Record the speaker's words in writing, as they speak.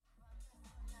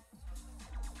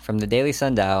From the Daily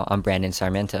Sundial, I'm Brandon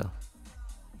Sarmiento.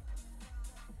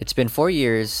 It's been 4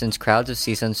 years since crowds of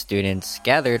CSUN students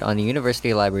gathered on the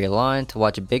University Library lawn to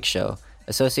watch Blxst,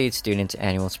 Associate Students'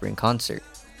 annual spring concert.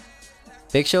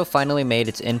 Blxst finally made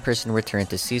its in-person return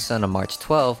to CSUN on March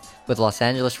 12 with Los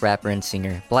Angeles rapper and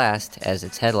singer Blxst as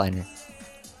its headliner.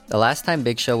 The last time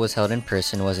Blxst was held in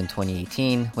person was in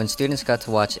 2018 when students got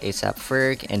to watch A$AP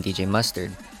Ferg and DJ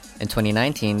Mustard. In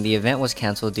 2019, the event was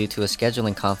cancelled due to a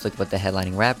scheduling conflict with the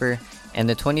headlining rapper, and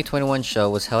the 2021 show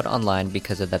was held online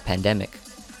because of the pandemic.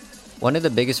 One of the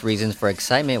biggest reasons for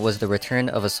excitement was the return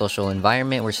of a social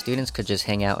environment where students could just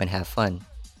hang out and have fun.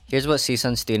 Here's what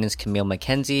CSUN students Camille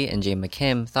McKenzie and Jay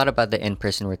McKim thought about the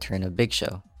in-person return of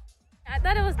Blxst. I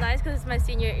thought it was nice because it's my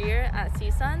senior year at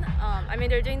CSUN.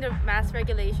 They're doing the mask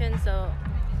regulation, so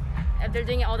if they're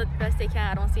doing it all the best they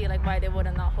can, I don't see why they would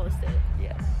not host it.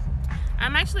 Yes.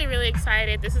 I'm actually really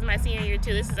excited. This is my senior year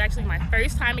too. This is actually my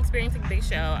first time experiencing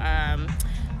Blxst.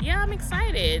 I'm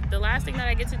excited. The last thing that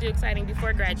I get to do exciting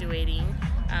before graduating.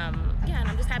 And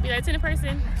I'm just happy that it's in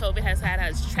person. COVID has had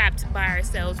us trapped by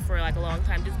ourselves for a long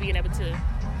time. Just being able to,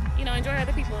 enjoy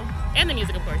other people and the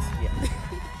music, of course. Yeah.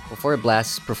 Before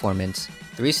Blxst's performance,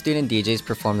 3 student DJs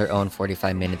performed their own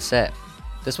 45-minute set.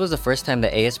 This was the first time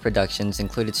that AS Productions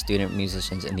included student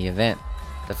musicians in the event.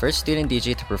 The first student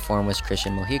DJ to perform was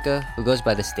Christian Mojica, who goes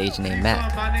by the stage name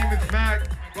Mac. My name is Mac.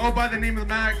 Go by the name of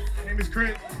Mac. My name is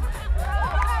Chris.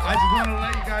 I just want to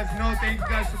let you guys know, thank you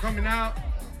guys for coming out.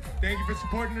 Thank you for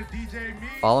supporting the DJ.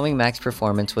 Following Mac's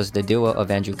performance was the duo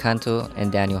of Andrew Cantu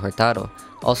and Daniel Hurtado,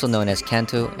 also known as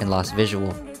Cantu and Lost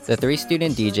Visual. The 3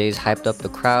 student DJs hyped up the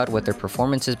crowd with their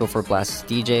performances before Blxst's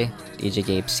DJ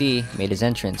Gabe C, made his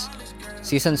entrance.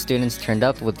 CSUN students turned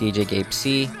up with DJ Gabe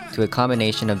C to a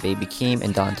combination of Baby Keem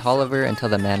and Don Tolliver until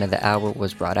the man of the hour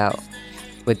was brought out.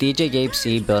 With DJ Gabe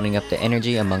C building up the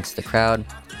energy amongst the crowd,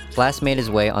 Blxst made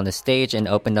his way on the stage and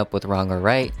opened up with Wrong or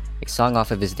Right, a song off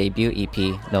of his debut EP,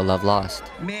 No Love Lost.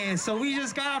 Man, so we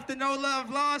just got off the No Love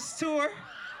Lost tour.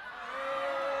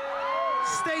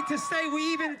 State to state,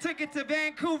 we even took it to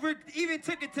Vancouver, even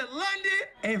took it to London,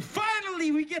 and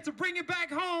finally we get to bring it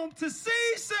back home to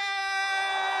CSUN!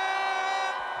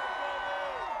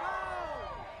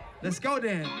 Let's go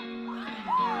then.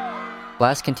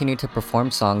 Blxst continued to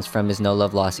perform songs from his No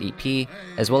Love Lost EP,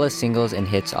 as well as singles and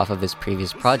hits off of his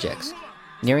previous projects.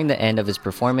 Nearing the end of his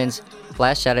performance,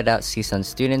 Blxst shouted out CSUN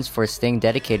students for staying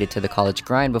dedicated to the college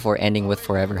grind before ending with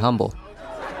Forever Humble.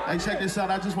 Hey, check this out.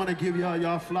 I just want to give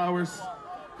y'all flowers,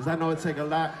 because I know it take a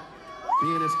lot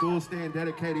being in school, staying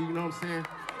dedicated, you know what I'm saying?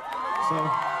 So,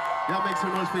 y'all make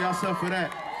some noise for yourself for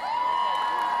that.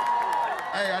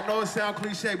 Hey, I know it sounds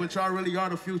cliche, but y'all really are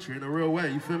the future in a real way,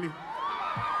 you feel me?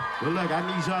 But look, I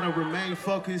need y'all to remain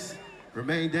focused,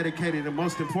 remain dedicated, and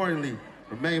most importantly,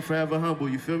 remain forever humble,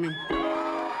 you feel me?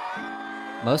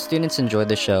 Most students enjoyed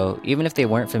the show, even if they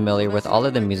weren't familiar with all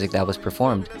of the music that was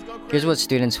performed. Here's what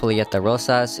students Julieta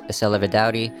Rosas, Isela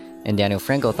Vidauri, and Daniel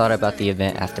Franco thought about the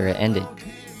event after it ended.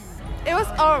 It was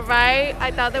alright.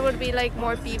 I thought there would be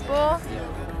more people.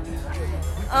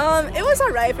 It was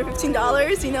alright for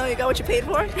 $15, you got what you paid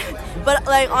for. But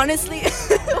honestly,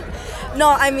 no,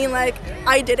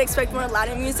 I did expect more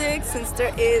Latin music since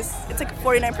it's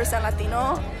 49%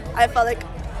 Latino. I felt like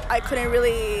I couldn't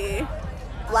really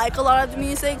like a lot of the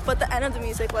music, but the end of the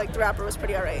music, the rapper was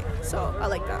pretty alright, so I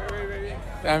like that.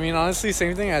 Honestly,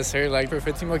 same thing as her, for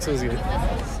 $15 it was good.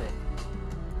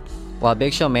 While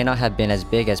Blxst may not have been as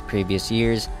big as previous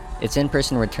years, its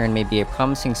in-person return may be a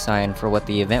promising sign for what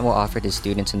the event will offer to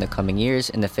students in the coming years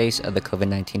in the face of the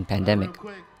COVID-19 pandemic.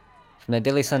 From the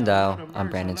Daily Sundial, I'm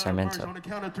Brandon Sarmiento. On the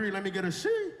count of 3, let me get a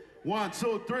she. 1,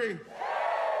 2, 3.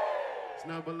 It's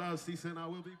not below CSUN. I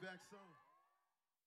will be back soon.